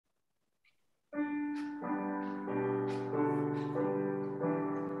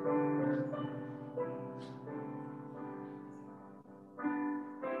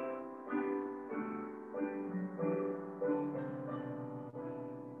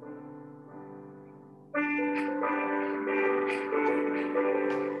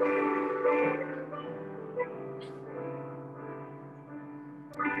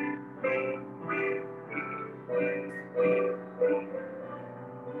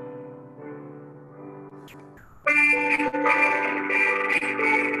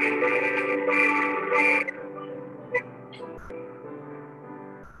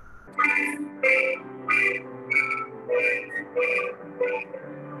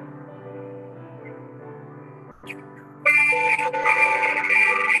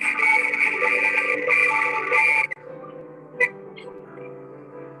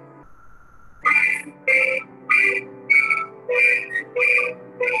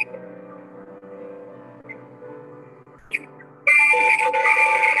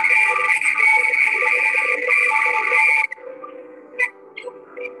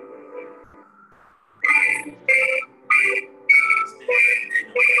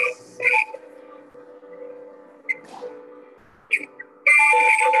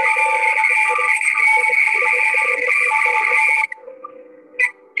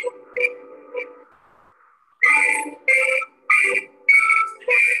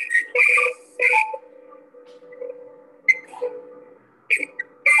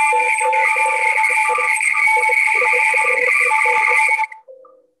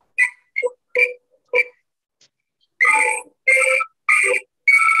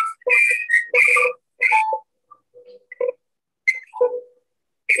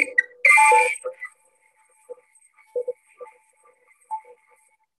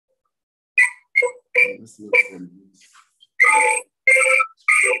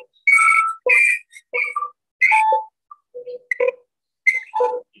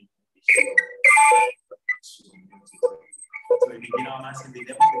So we begin our Mass in the name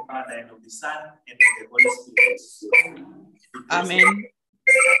of the Father, and of the Son, and of the Holy Spirit. Amen.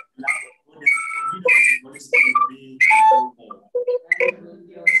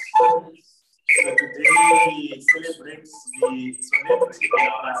 So today we celebrate the solemnity of our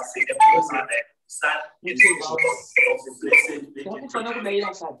Father, Son, and Spirit of the Blessed Virgin.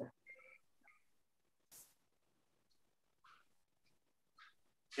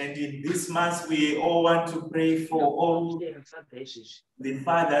 And in this Mass, we all want to pray for all the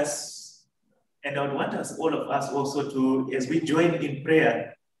fathers. And I would want us, all of us also to, as we join in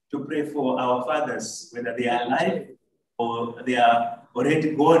prayer, to pray for our fathers, whether they are alive or they are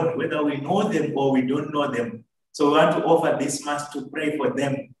already gone, whether we know them or we don't know them. So we want to offer this Mass to pray for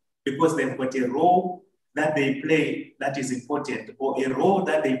them because they've got a role that they play that is important, or a role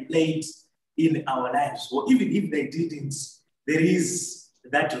that they played in our lives. Or even if they didn't, there is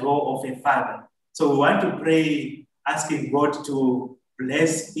that role of a father. So we want to pray, asking God to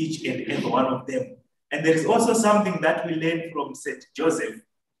bless each and every one of them. And there is also something that we learn from St. Joseph,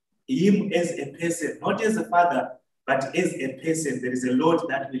 him as a person, not as a father, but as a person. There is a lot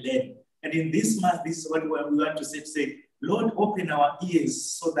that we learn. And in this Mass, this is what we want to say, Lord, open our ears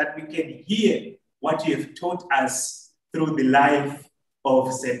so that we can hear what you have taught us through the life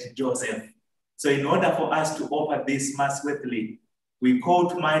of St. Joseph. So in order for us to offer this Mass worthily, we call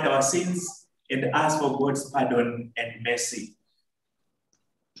to mind our sins and ask for God's pardon and mercy.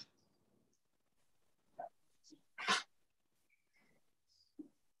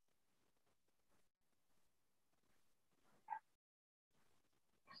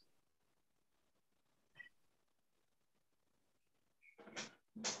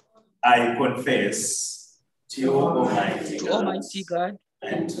 I confess to you, Almighty God,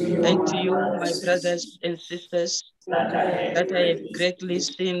 and to you, my brothers and sisters, that I have greatly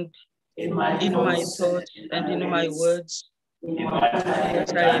sinned in my thoughts and in my words, in what I have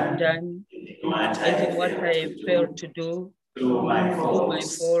done and in what I have failed to do, through my fault,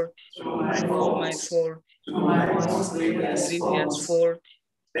 grievous fault.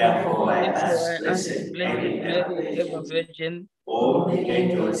 Therefore, I ask Blessed Mary, ever Virgin, all the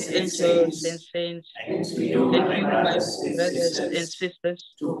angels and saints, and you, my brothers and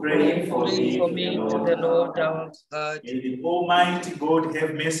sisters, to pray for me to the Lord our God. May the Almighty God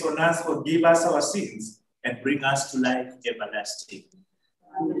have mercy on us, forgive us our sins, and bring us to life everlasting.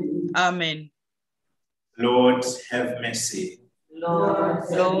 Amen. Lord, have mercy.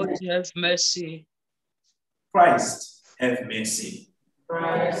 Lord, have mercy. Christ, have mercy.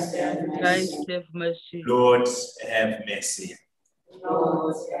 Christ, have mercy. Lord, have mercy.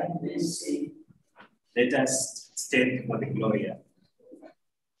 Lord, have mercy. Let us stand for the Gloria.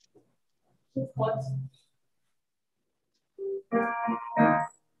 What?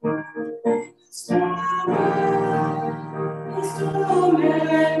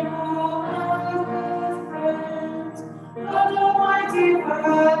 God Almighty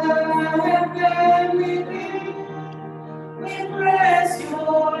Father, heavenly King, we praise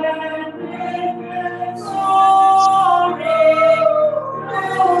your and make glory,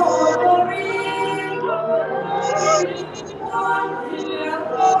 glory, glory, glory,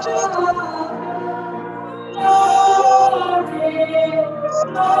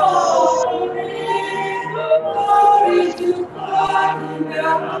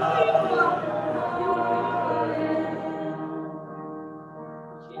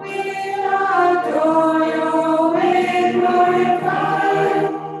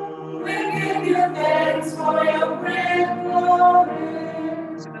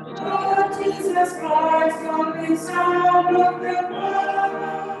 Jesus Christ, only Son of the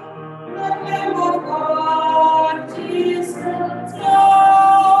Father, the Lamb of God, Jesus,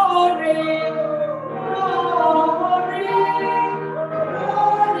 glory, glory,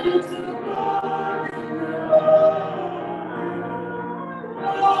 glory to God in the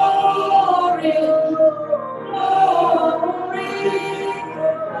glory, glory,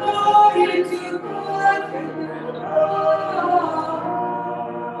 glory to God in the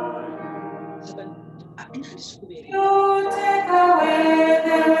You take away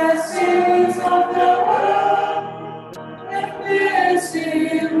the sins of the world, and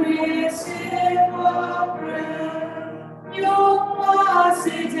mercy receive our prayer. You are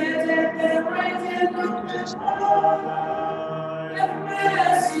seated at the right hand of the Father, and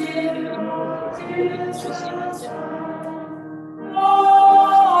mercy Jesus.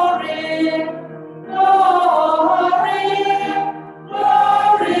 Glory, glory,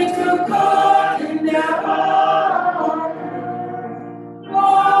 glory to God in the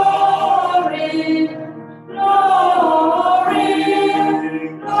glory, glory,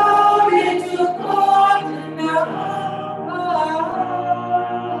 glory to God in the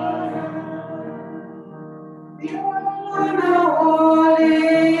You are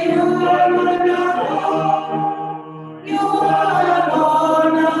holy, you are you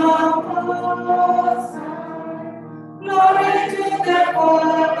alone are glory to the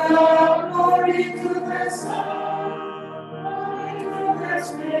Father, glory to the Son, glory to the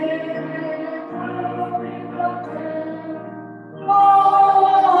Spirit, glory,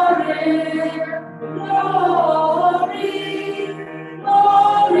 glory,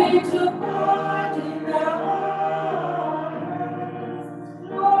 glory to God in the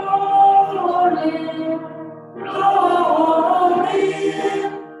glory, glory,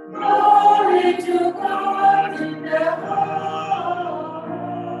 glory to God in the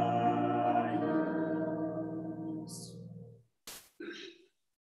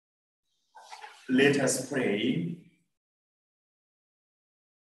Let us pray.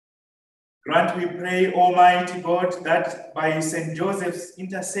 Grant, we pray, Almighty God, that by St. Joseph's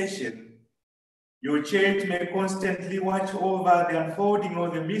intercession, your church may constantly watch over the unfolding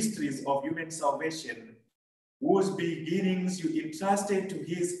of the mysteries of human salvation, whose beginnings you entrusted to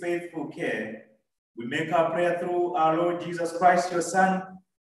his faithful care. We make our prayer through our Lord Jesus Christ, your Son,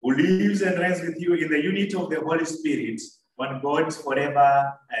 who lives and reigns with you in the unity of the Holy Spirit, one God,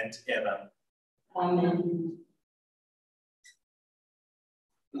 forever and ever. Amen.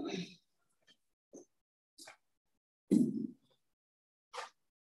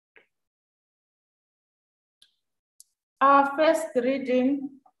 Our first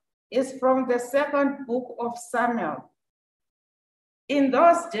reading is from the second book of Samuel. In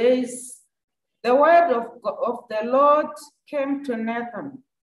those days, the word of the Lord came to Nathan.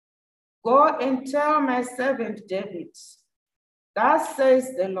 Go and tell my servant David, thus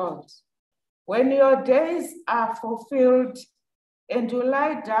says the Lord, when your days are fulfilled and you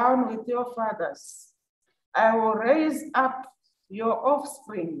lie down with your fathers, I will raise up your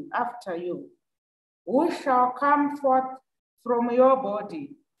offspring after you, who shall come forth from your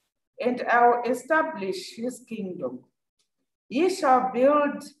body, and I will establish his kingdom. He shall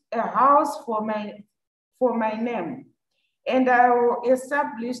build a house for my name, and I will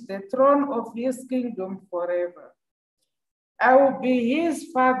establish the throne of his kingdom forever. I will be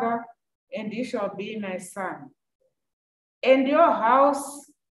his father, and he shall be my son. And your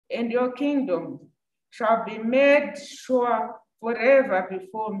house and your kingdom shall be made sure forever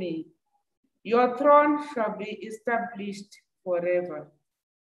before me. Your throne shall be established forever.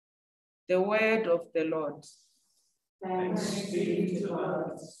 The word of the Lord. Thanks be to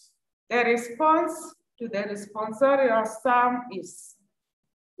God. The response to the responsorial psalm is,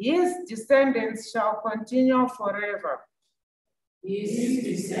 his descendants shall continue forever. His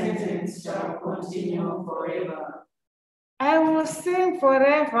descendants shall continue forever. I will sing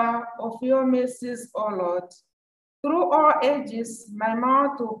forever of your mercies, O Lord. Through all ages, my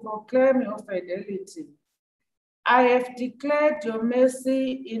mouth will proclaim your fidelity. I have declared your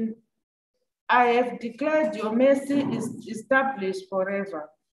mercy is established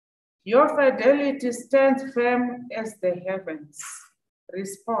forever. Your fidelity stands firm as the heavens.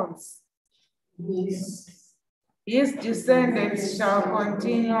 Response. His descendants shall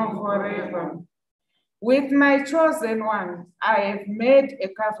continue forever. With my chosen one, I have made a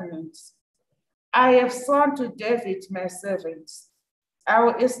covenant. I have sworn to David, my servant. I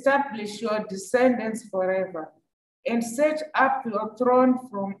will establish your descendants forever and set up your throne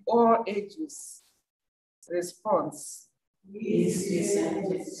from all ages. Response. His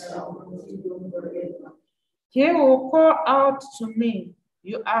descendants shall continue forever. He will call out to me,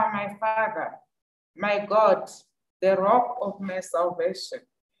 you are my Father, my God, the rock of my salvation.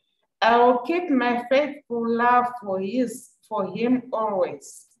 I will keep my faithful love for him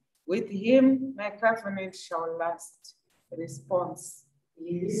always. With him, my covenant shall last. Response.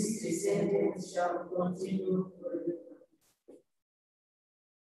 His descendants shall continue forever.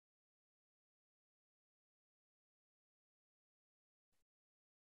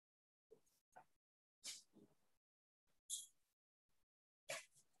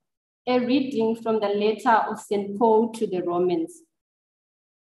 A reading from the letter of St. Paul to the Romans.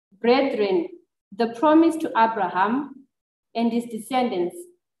 Brethren, the promise to Abraham and his descendants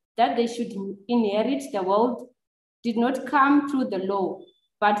that they should inherit the world did not come through the law,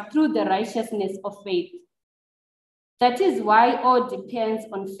 but through the righteousness of faith. That is why all depends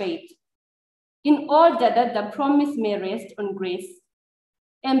on faith, in order that the promise may rest on grace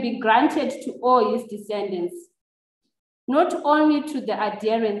and be granted to all his descendants, not only to the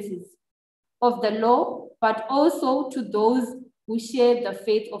adherents of the law, but also to those who share the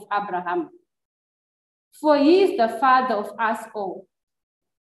faith of Abraham. For he is the father of us all,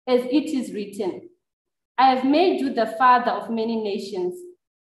 as it is written, I have made you the father of many nations,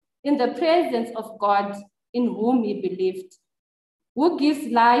 in the presence of God in whom he believed, who gives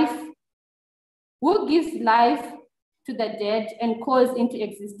life to the dead and calls into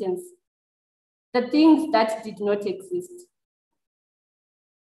existence the things that did not exist.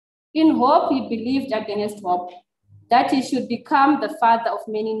 In hope he believed against hope, that he should become the father of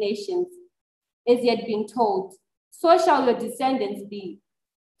many nations, as he had been told, so shall your descendants be.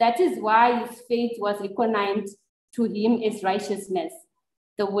 That is why his faith was recognized to him as righteousness,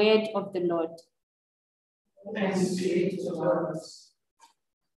 the word of the Lord. Thanks be to God.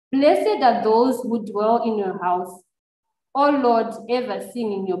 Blessed are those who dwell in your house. O Lord, ever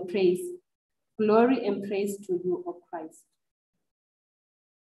sing in your praise. Glory and praise to you, O Christ.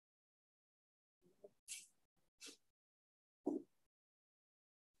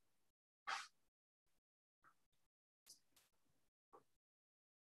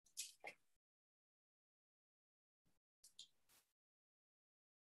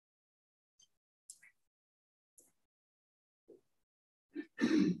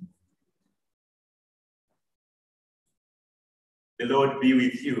 The Lord be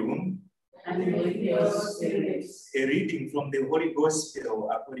with you. And with your spirit. A reading from the Holy Gospel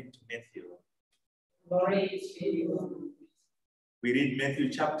according to Matthew. Glory to you. We read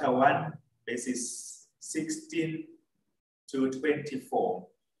Matthew chapter 1, verses 16 to 24.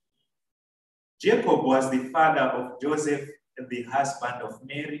 Jacob was the father of Joseph, the husband of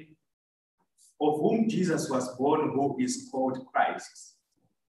Mary, of whom Jesus was born, who is called Christ.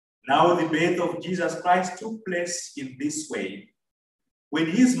 Now the birth of Jesus Christ took place in this way. When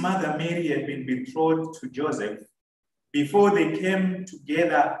his mother Mary had been betrothed to Joseph, before they came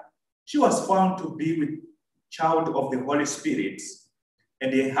together, she was found to be with child of the Holy Spirit.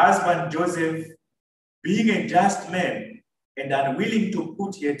 And her husband Joseph, being a just man and unwilling to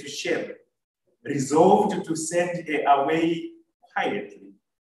put her to shame, resolved to send her away quietly.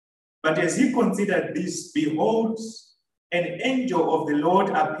 But as he considered this, behold, an angel of the Lord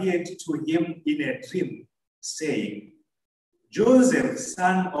appeared to him in a dream, saying, Joseph,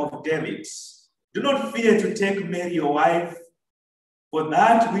 son of David, do not fear to take Mary your wife, for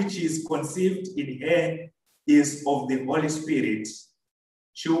that which is conceived in her is of the Holy Spirit.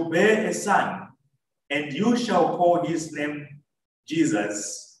 She will bear a son, and you shall call his name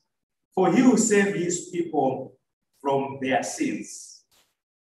Jesus, for he will save his people from their sins.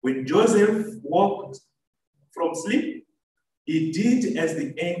 When Joseph woke from sleep, he did as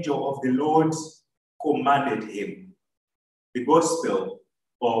the angel of the Lord commanded him. The Gospel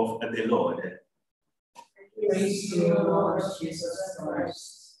of the Lord. Praise to you, Lord Jesus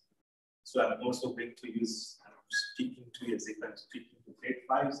Christ. So I'm also going to use, I'm speaking to you as if I'm speaking to grade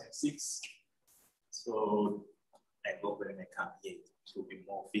 5s and 6. So I hope when I come here, it will be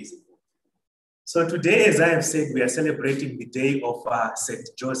more visible. So today, as I have said, we are celebrating the day of St.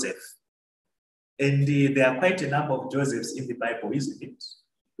 Joseph. And there are quite a number of Josephs in the Bible, isn't it?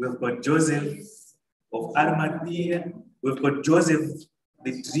 We've got Joseph of Arimathea. We've got Joseph,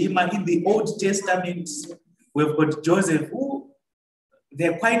 the dreamer in the Old Testament. We've got Joseph, who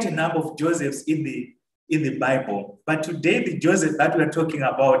there are quite a number of Josephs in the Bible. But today, the Joseph that we're talking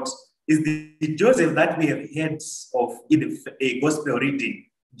about is the Joseph that we have heard of in a gospel reading.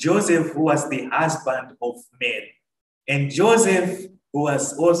 Joseph, who was the husband of Mary. And Joseph who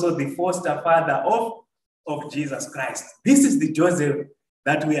was also the foster father of Jesus Christ. This is the Joseph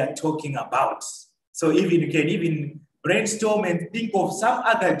that we are talking about. So even you can even brainstorm and think of some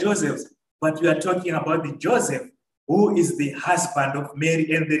other Josephs, but we are talking about the Joseph who is the husband of Mary.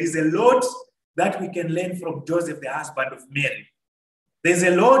 And there is a lot that we can learn from Joseph, the husband of Mary. There's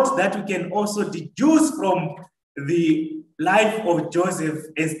a lot that we can also deduce from the life of Joseph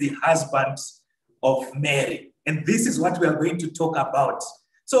as the husband of Mary. And this is what we are going to talk about.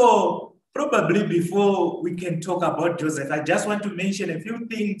 So probably before we can talk about Joseph, I just want to mention a few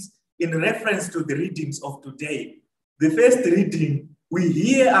things in reference to the readings of today. The first reading, we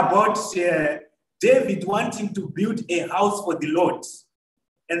hear about David wanting to build a house for the Lord.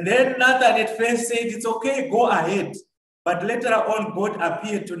 And then Nathan at first said, it's okay, go ahead. But later on, God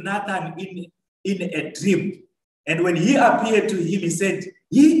appeared to Nathan in a dream. And when he appeared to him, he said,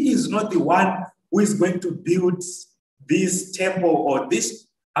 he is not the one who is going to build this temple or this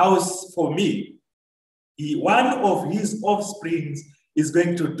house for me. One of his offspring is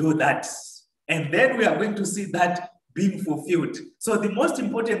going to do that. And then we are going to see that being fulfilled. So the most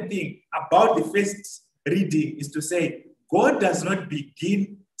important thing about the first reading is to say, God does not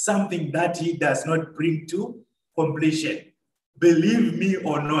begin something that he does not bring to completion. Believe me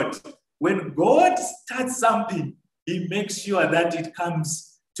or not, when God starts something, he makes sure that it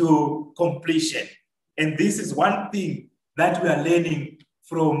comes to completion. And this is one thing that we are learning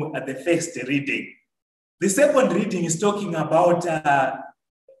from the first reading. The second reading is talking about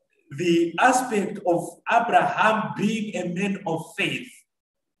the aspect of Abraham being a man of faith.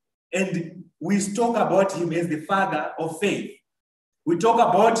 And we talk about him as the father of faith. We talk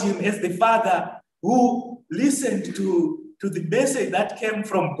about him as the father who listened to the message that came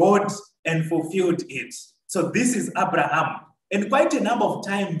from God and fulfilled it. So this is Abraham. And quite a number of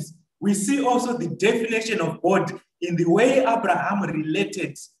times, we see also the definition of God in the way Abraham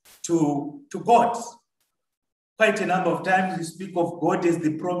related to God. Quite a number of times we speak of God as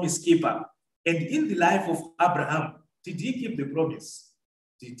the promise keeper. And in the life of Abraham, did he keep the promise?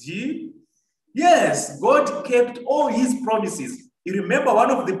 Did he? Yes, God kept all his promises. You remember one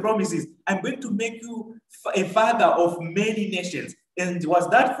of the promises, I'm going to make you a father of many nations. And was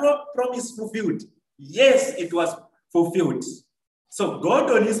that promise fulfilled? Yes, it was fulfilled. So God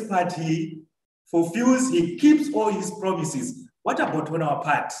on his part, he fulfills, he keeps all his promises. What about on our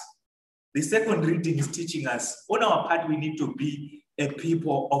part? The second reading is teaching us, on our part, we need to be a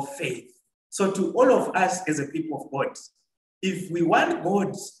people of faith. So to all of us as a people of God, if we want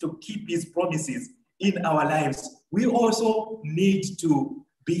God to keep his promises in our lives, we also need to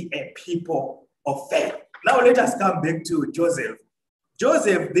be a people of faith. Now let us come back to Joseph.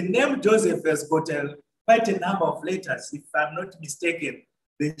 Joseph, the name Joseph has got quite a number of letters. If I'm not mistaken,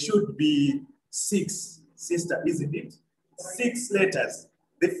 there should be 6, sister, isn't it? 6 letters.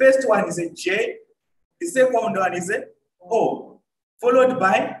 The first one is a J, the second one is a O, followed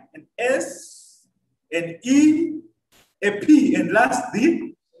by an S, an E, a P, and last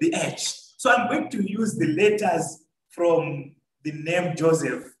the H. So I'm going to use the letters from the name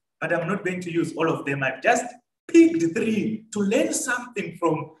Joseph, but I'm not going to use all of them. I've just picked 3 to learn something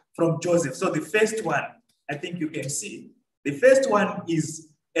from Joseph. So the first one, I think you can see. The first one is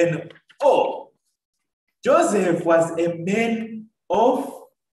an O. Joseph was a man of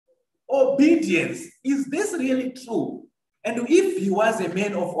obedience. Is this really true? And if he was a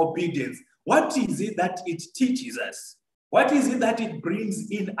man of obedience, what is it that it teaches us? What is it that it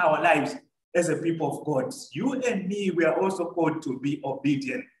brings in our lives as a people of God? You and me, we are also called to be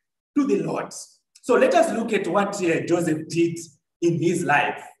obedient to the Lord. So let us look at what Joseph did in his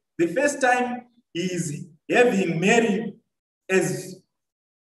life. The first time is having Mary as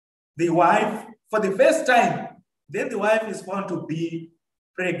the wife for the first time. Then the wife is found to be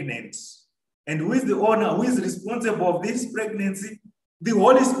pregnant. And who is the owner? Who is responsible of this pregnancy? The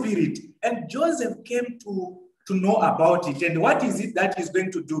Holy Spirit. And Joseph came to know about it. And what is it that he's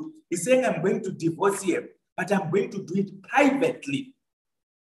going to do? He's saying, I'm going to divorce her, but I'm going to do it privately.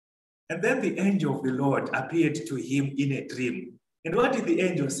 And then the angel of the Lord appeared to him in a dream. And what did the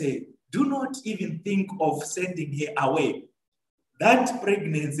angel say? Do not even think of sending her away. That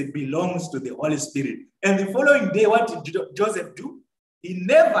pregnancy belongs to the Holy Spirit. And the following day, what did Joseph do? He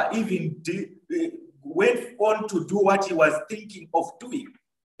never even went on to do what he was thinking of doing.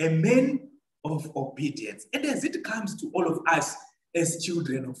 A man of obedience. And as it comes to all of us as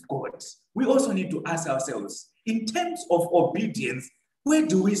children of God, we also need to ask ourselves, in terms of obedience, where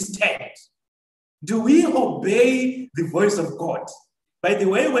do we stand? Do we obey the voice of God? By the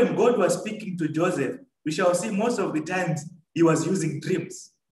way, when God was speaking to Joseph, we shall see most of the times he was using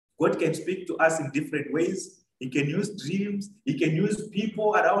dreams. God can speak to us in different ways. He can use dreams. He can use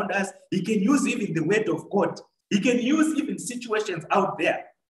people around us. He can use even the word of God. He can use even situations out there.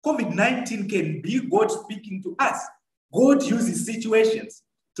 COVID-19 can be God speaking to us. God uses situations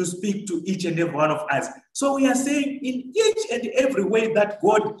to speak to each and every one of us. So we are saying in each and every way that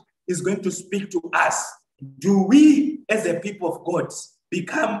God is going to speak to us, do we as a people of God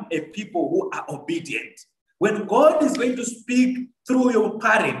become a people who are obedient? When God is going to speak through your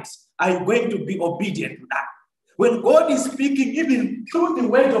parents, are you going to be obedient to that? When God is speaking even through the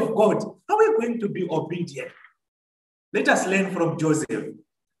word of God, are we going to be obedient? Let us learn from Joseph.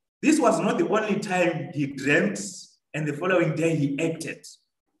 This was not the only time he dreamt and the following day he acted.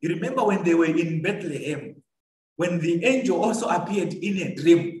 You remember when they were in Bethlehem, when the angel also appeared in a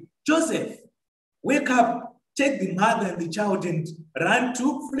dream. Joseph, wake up, take the mother and the child and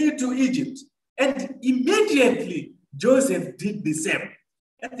flee to Egypt. And immediately Joseph did the same.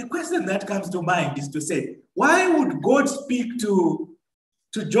 And the question that comes to mind is to say, why would God speak to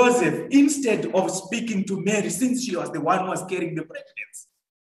Joseph instead of speaking to Mary, since she was the one who was carrying the pregnancy?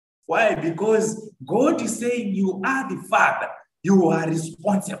 Why? Because God is saying you are the father, you are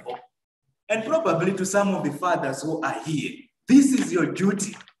responsible. And probably to some of the fathers who are here, this is your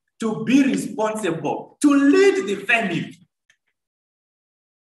duty, to be responsible, to lead the family.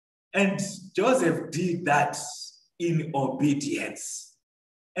 And Joseph did that in obedience.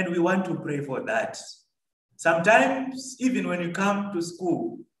 And we want to pray for that. Sometimes, even when you come to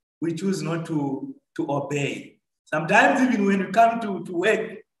school, we choose not to obey. Sometimes, even when you come to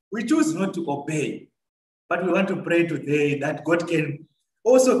work, we choose not to obey. But we want to pray today that God can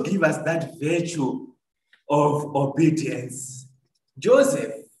also give us that virtue of obedience.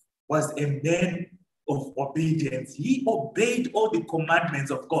 Joseph was a man of obedience. He obeyed all the commandments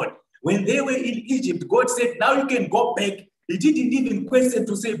of God. When they were in Egypt, God said, now you can go back. He didn't even question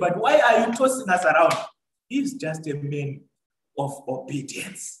to say, but why are you tossing us around? He's just a man of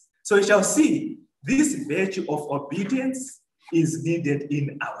obedience. So we shall see this virtue of obedience is needed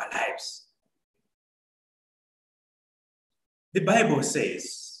in our lives. The Bible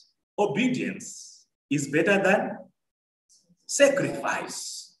says obedience is better than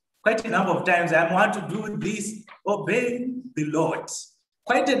sacrifice. Quite a number of times I want to do this, obey the Lord.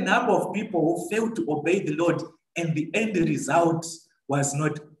 Quite a number of people who failed to obey the Lord, and the end result was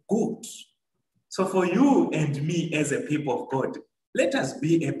not good. So for you and me as a people of God, let us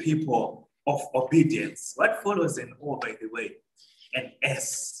be a people of obedience. What follows an O, by the way? An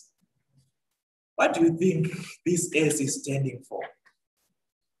S. What do you think this S is standing for?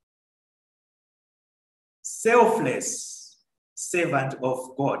 Selfless servant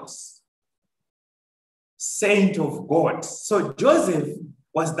of God. Saint of God. So Joseph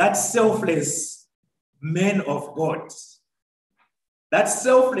was that selfless man of God. That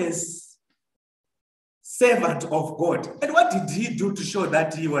selfless servant of God. And what did he do to show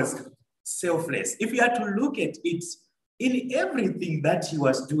that he was selfless? If you are to look at it, in everything that he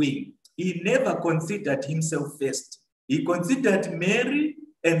was doing, he never considered himself first. He considered Mary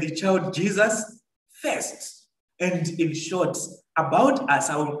and the child Jesus first. And in short, about us,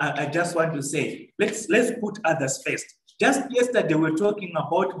 I just want to say, let's put others first. Just yesterday, we were talking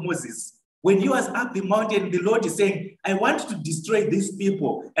about Moses. When he was up the mountain, the Lord is saying, I want to destroy these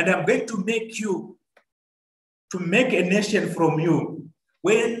people, and I'm going to make a nation from you.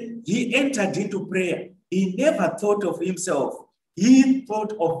 When he entered into prayer, he never thought of himself. He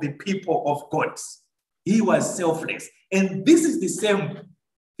thought of the people of God. He was selfless. And this is the same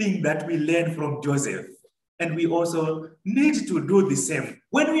thing that we learn from Joseph. And we also need to do the same.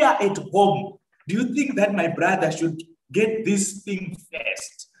 When we are at home, do you think that my brother should get this thing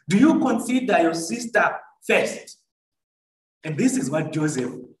first? Do you consider your sister first? And this is what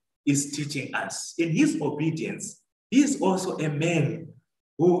Joseph is teaching us. In his obedience, he is also a man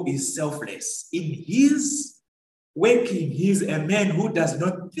who is selfless. In his working, he is a man who does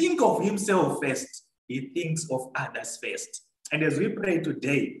not think of himself first. He thinks of others first. And as we pray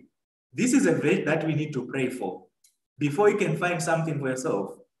today, this is a verse that we need to pray for. Before you can find something for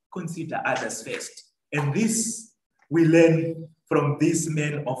yourself, consider others first. And this we learn from this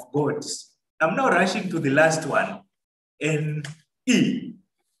man of God. I'm now rushing to the last one. And E.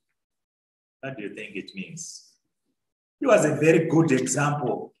 What do you think it means? He was a very good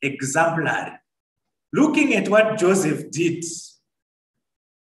example, exemplary. Looking at what Joseph did,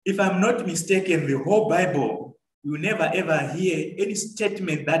 if I'm not mistaken, the whole Bible, you never ever hear any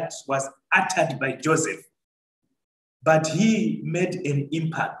statement that was uttered by Joseph. But he made an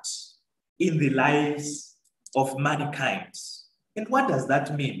impact in the lives of mankind. And what does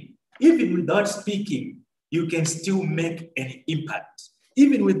that mean? Even without speaking, you can still make an impact.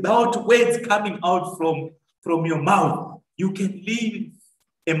 Even without words coming out from from your mouth, you can leave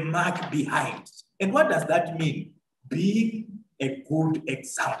a mark behind. And what does that mean? Being a good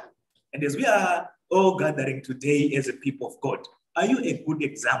example. And as we are all gathering today as a people of God, are you a good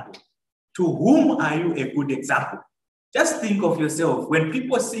example? To whom are you a good example? Just think of yourself. When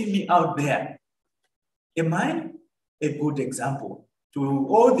people see me out there, am I a good example? To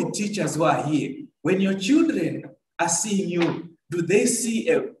all the teachers who are here, when your children are seeing you, do they see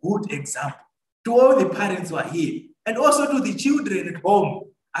a good example? To all the parents who are here, and also to the children at home,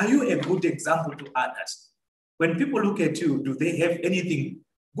 are you a good example to others? When people look at you, do they have anything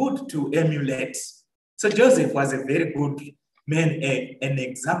good to emulate? So Joseph was a very good man, an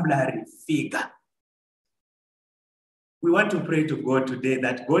exemplary figure. We want to pray to God today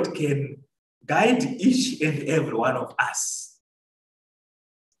that God can guide each and every one of us.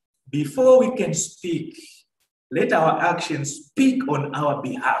 Before we can speak, let our actions speak on our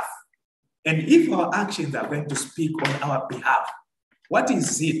behalf. And if our actions are going to speak on our behalf, what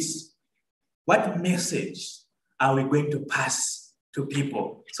is it? What message are we going to pass to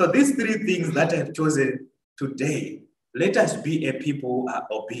people? So these three things that I've chosen today, let us be a people who are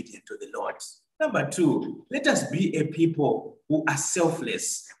obedient to the Lord. Number two, let us be a people who are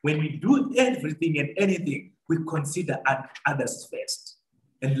selfless. When we do everything and anything, we consider others first.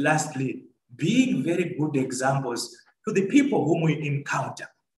 And lastly, being very good examples to the people whom we encounter.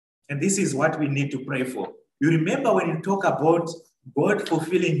 And this is what we need to pray for. You remember when you talk about God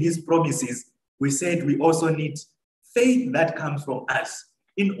fulfilling his promises, we said we also need faith that comes from us.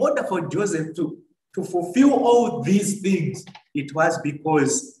 In order for Joseph to fulfill all these things, it was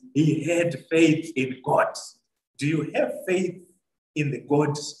because he had faith in God. Do you have faith in the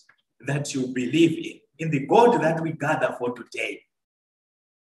God that you believe in the God that we gather for today?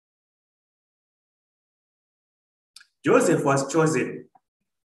 Joseph was chosen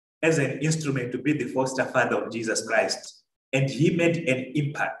as an instrument to be the foster father of Jesus Christ, and he made an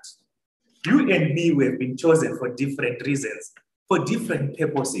impact. You and me, we have been chosen for different reasons, for different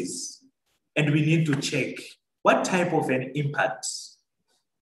purposes, and we need to check what type of an impact,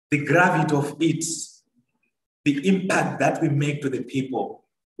 the gravity of it, the impact that we make to the people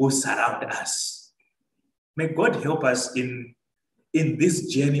who surround us. May God help us in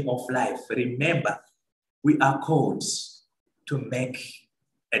this journey of life. Remember, we are called to make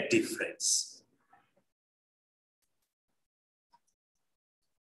a difference.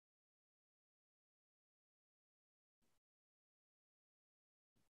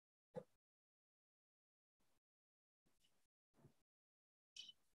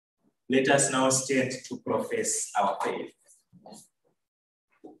 Let us now stand to profess our faith.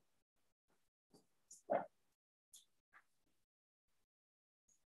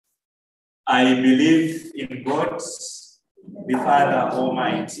 I believe in God, the Father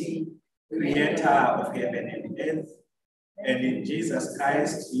Almighty, creator of heaven and earth, and in Jesus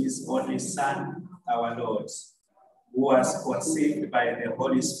Christ, his only Son, our Lord, who was conceived by the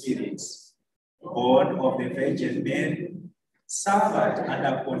Holy Spirit, born of the Virgin Mary, suffered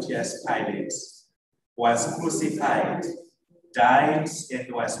under Pontius Pilate, was crucified, died,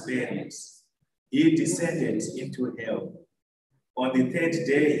 and was buried. He descended into hell. On the third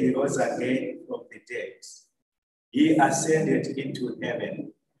day, he rose again from the dead. He ascended into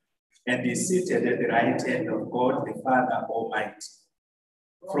heaven and is seated at the right hand of God, the Father Almighty.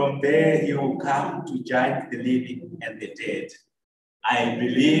 From there, he will come to judge the living and the dead. I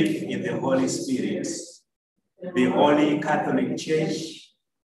believe in the Holy Spirit, the Holy Catholic Church,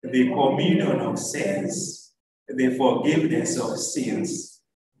 the communion of saints, the forgiveness of sins,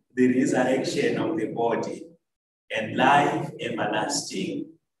 the resurrection of the body, and life everlasting.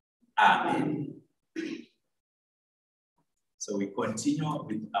 Amen. So we continue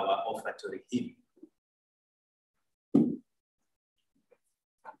with our offertory hymn.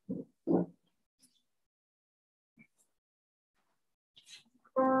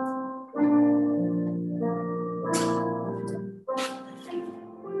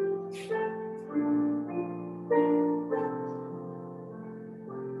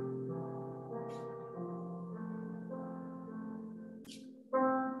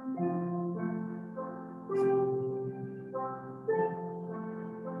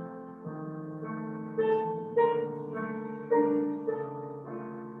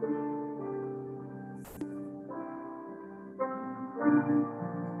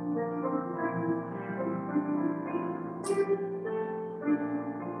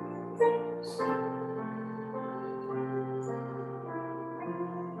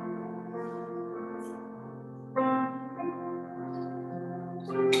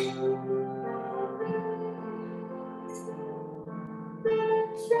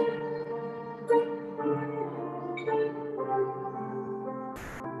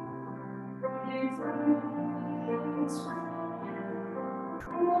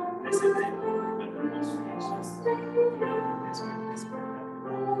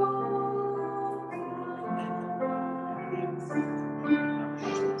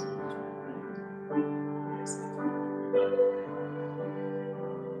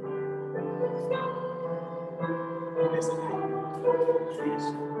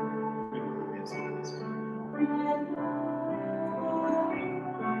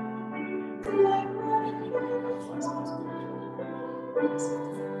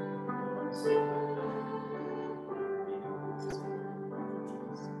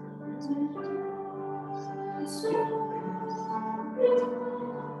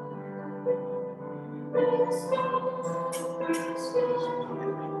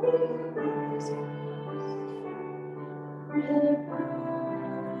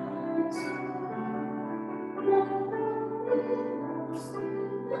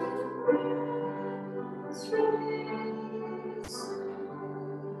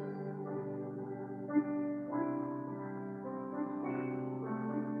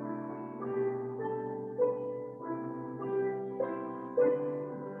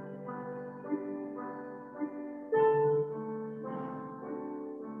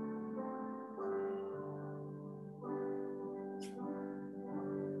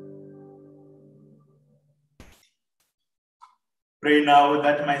 Pray now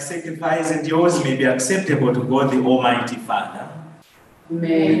that my sacrifice and yours may be acceptable to God the Almighty Father.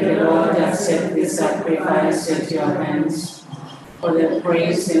 May the Lord accept this sacrifice at your hands for the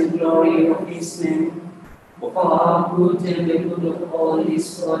praise and glory of his name, for our good and the good of all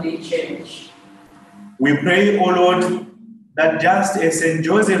his holy church. We pray, O Lord, that just as St.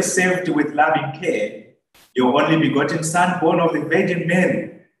 Joseph saved with loving care your only begotten Son born of the Virgin Mary,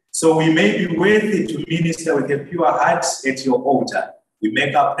 so we may be worthy to minister with a pure heart at your altar. We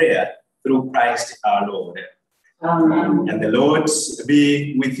make our prayer through Christ our Lord. Amen. And the Lord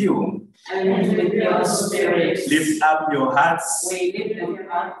be with you. And with your spirit. Lift up your hearts. We lift them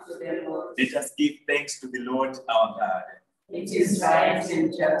up to the Lord. Let us give thanks to the Lord our God. It is right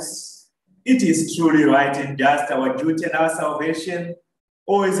and just. It is truly right and just, our duty and our salvation,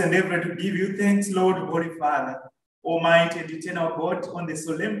 always and ever to give you thanks, Lord, Holy Father, Almighty and eternal God, on the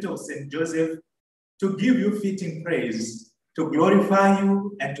solemnity of St. Joseph, to give you fitting praise, to glorify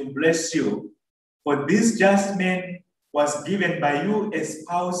you and to bless you. For this just man was given by you as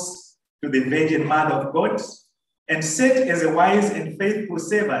spouse to the Virgin Mother of God, and set as a wise and faithful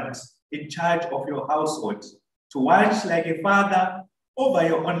servant in charge of your household, to watch like a father over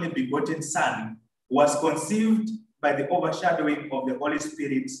your only begotten Son, who was conceived by the overshadowing of the Holy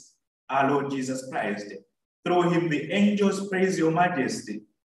Spirit, our Lord Jesus Christ. Through him the angels praise your majesty.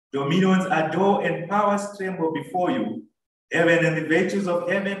 Dominions adore and powers tremble before you. Heaven and the virtues of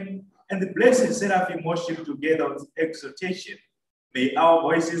heaven and the blessed seraphim worship together with exaltation. May our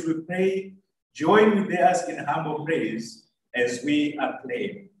voices, we pray, join with theirs in humble praise as we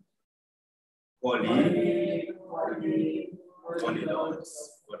acclaim. Holy, Holy, holy Lord,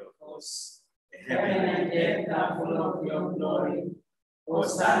 God of hosts, heaven and earth are full of your glory.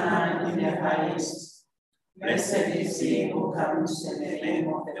 Hosanna in the highest. Blessed is he who comes in the name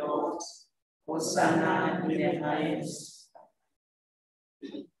of the Lord. Hosanna in the highest.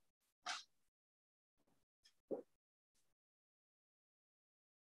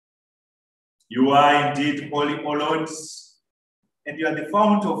 You are indeed holy, O Lord, and you are the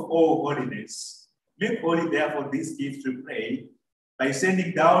fount of all holiness. Make holy, therefore, these gifts, we pray, by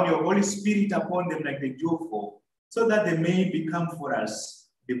sending down your Holy Spirit upon them like the dewfall, so that they may become for us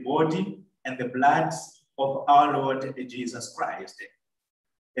the body and the blood of our Lord Jesus Christ.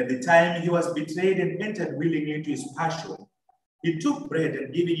 At the time he was betrayed and entered willingly into his passion, he took bread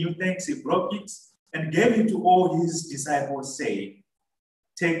and giving you thanks, he broke it and gave it to all his disciples, saying,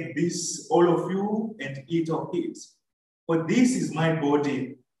 "Take this, all of you, and eat of it, for this is my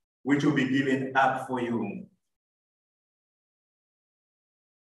body, which will be given up for you."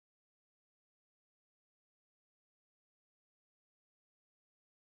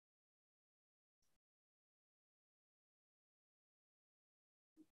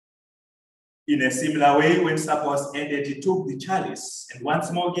 In a similar way, when supper was ended, he took the chalice, and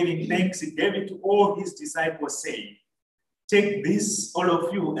once more giving thanks, he gave it to all his disciples, saying, "Take this, all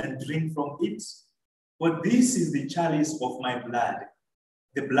of you, and drink from it, for this is the chalice of my blood,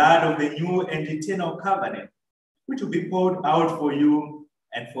 the blood of the new and eternal covenant, which will be poured out for you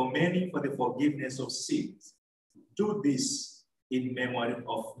and for many for the forgiveness of sins. Do this in memory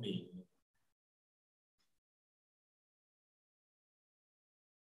of me."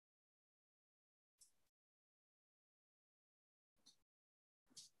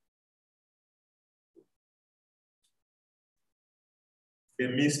 the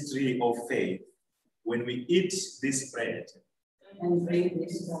mystery of faith. When we eat this bread and drink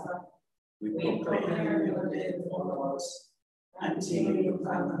this cup, we we proclaim your death, O Lord, until you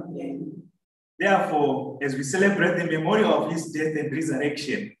come again. Therefore, as we celebrate the memorial of his death and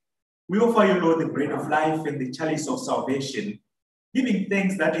resurrection, we offer you, Lord, the bread of life and the chalice of salvation, giving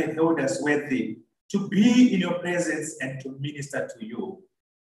thanks that you have held us worthy to be in your presence and to minister to you.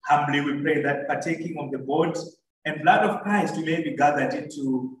 Humbly we pray that partaking of the body and blood of Christ, we may be gathered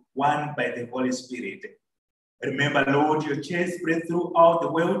into one by the Holy Spirit. Remember, Lord, your church spread throughout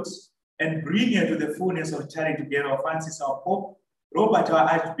the world and bring here to the fullness of charity together of Francis, our Pope, Robert, our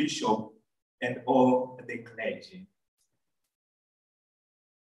Archbishop, and all the clergy.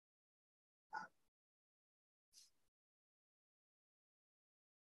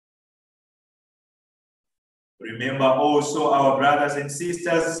 Remember also our brothers and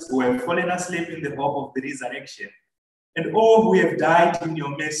sisters who have fallen asleep in the hope of the resurrection, and all who have died in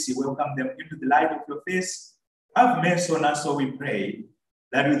your mercy, welcome them into the light of your face. Have mercy on us, so we pray,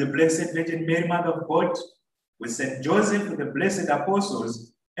 that with the Blessed Virgin Mary, Mother of God, with Saint Joseph, with the blessed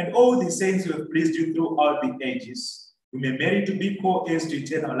apostles, and all the saints who have pleased you throughout the ages, we may merit to be co-heirs to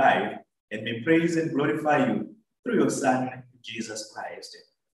eternal life, and may praise and glorify you through your Son, Jesus Christ.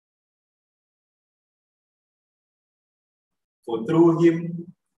 For through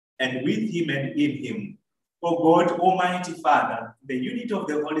him, and with him, and in him, O God, Almighty Father, the unity of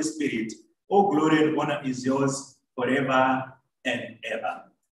the Holy Spirit, all glory and honor is yours forever and ever.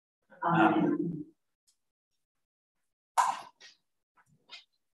 Amen.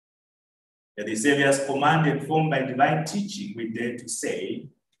 At the Savior's command and formed by divine teaching, we dare to say,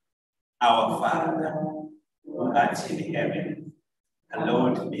 Our Father, who art in heaven,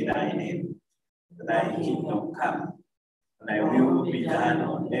 hallowed be thy name. Thy kingdom come, thy will be done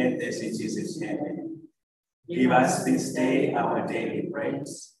on earth as it is in heaven. Give us this day our daily bread,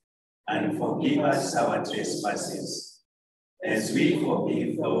 and forgive us our trespasses, as we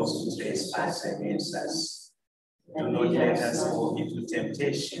forgive those who trespass against us. Do not let us fall into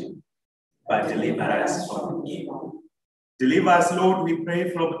temptation, but deliver us from evil. Deliver us, Lord, we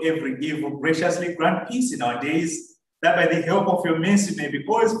pray, from every evil. Graciously grant peace in our days, that by the help of your mercy may be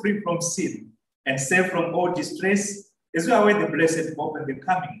always free from sin and safe from all distress, as we await the blessed hope and the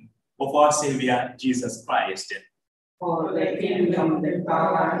coming of our Savior, Jesus Christ. For the kingdom, the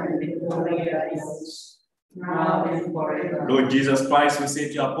power, and the glory are yours, now and forever. Lord Jesus Christ, who said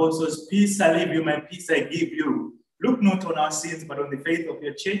to your apostles, peace I leave you, my peace I give you. Look not on our sins, but on the faith of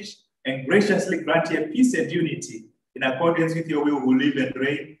your church, and graciously grant her peace and unity, in accordance with your will, who live and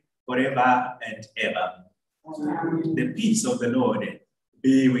reign forever and ever. Amen. The peace of the Lord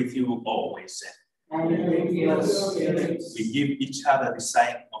be with you always. And with your spirit. We give each other the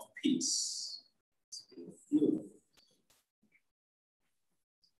sign of peace.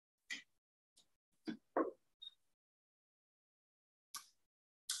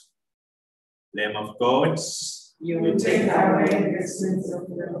 Lamb of God, you take away the sins of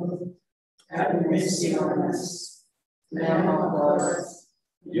the world. Have mercy on us. Lamb of God,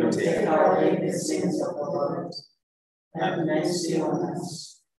 you take away the sins of the world. Have mercy on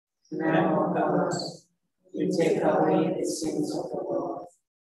us. Lamb of God, you take away the sins of the world.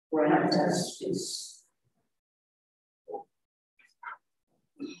 Grant us peace.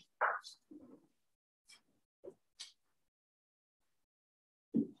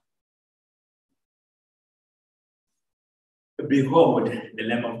 Behold, the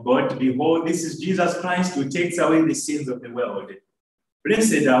Lamb of God. Behold, this is Jesus Christ, who takes away the sins of the world.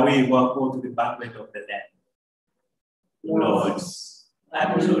 Blessed are we who are called to the banquet of the Lamb. Lord,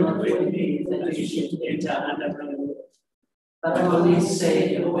 I will not with thee that you should enter under my roof, but only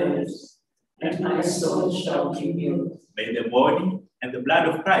say the words, and my soul shall keep you. May the body and the blood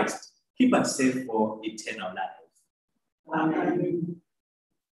of Christ keep us safe for eternal life. Amen.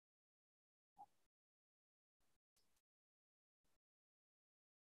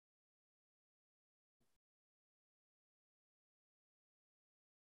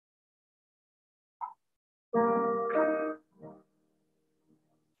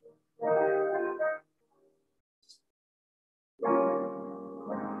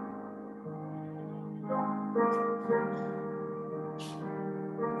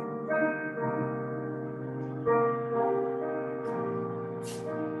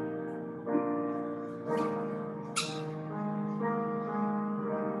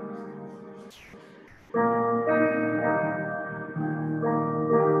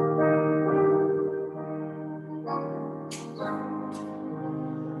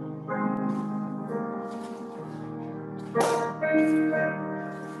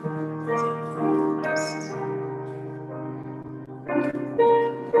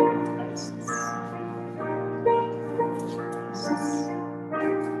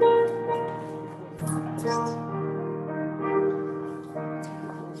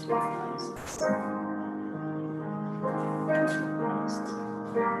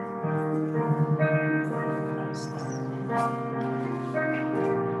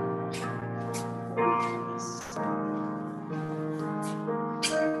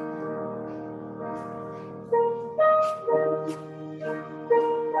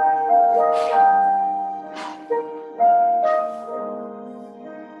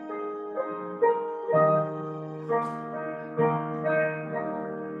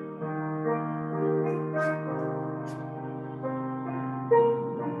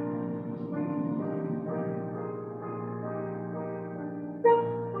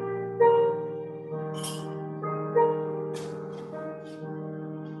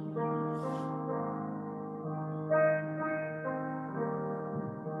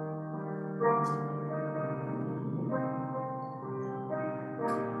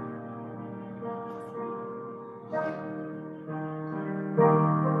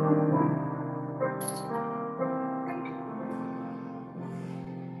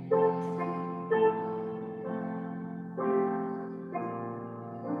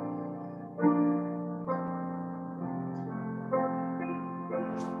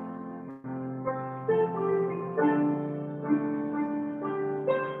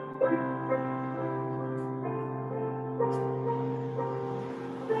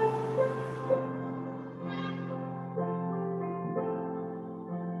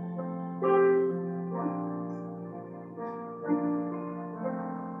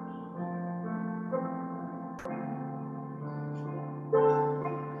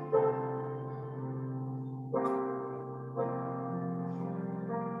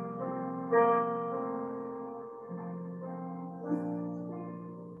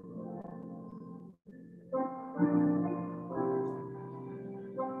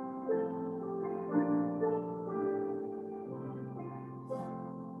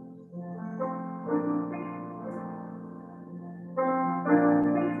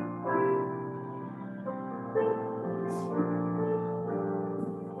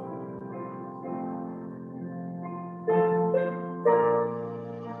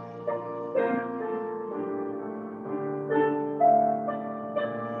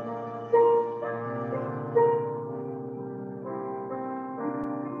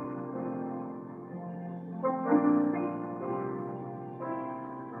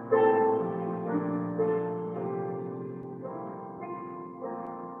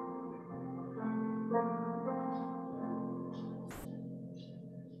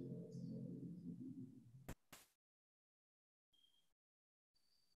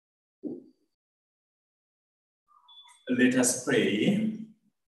 Let us pray.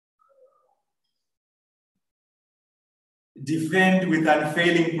 Defend with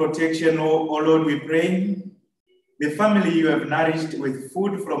unfailing protection, O Lord, we pray, the family you have nourished with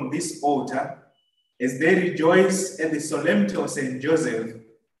food from this altar, as they rejoice at the solemnity of St. Joseph,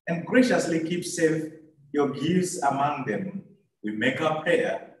 and graciously keep safe your gifts among them. We make our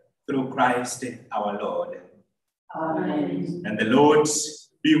prayer through Christ our Lord. Amen. And the Lord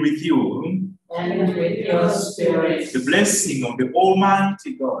be with you. And with your spirit. The blessing of the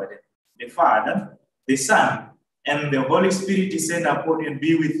Almighty God, the Father, the Son, and the Holy Spirit descend upon you and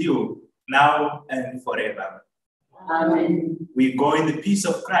be with you now and forever. Amen. We go in the peace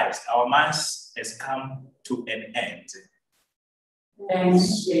of Christ. Our Mass has come to an end.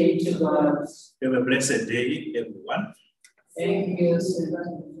 Thanks be to God. Have a blessed day, everyone. Thank you,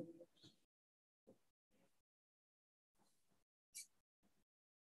 Sir.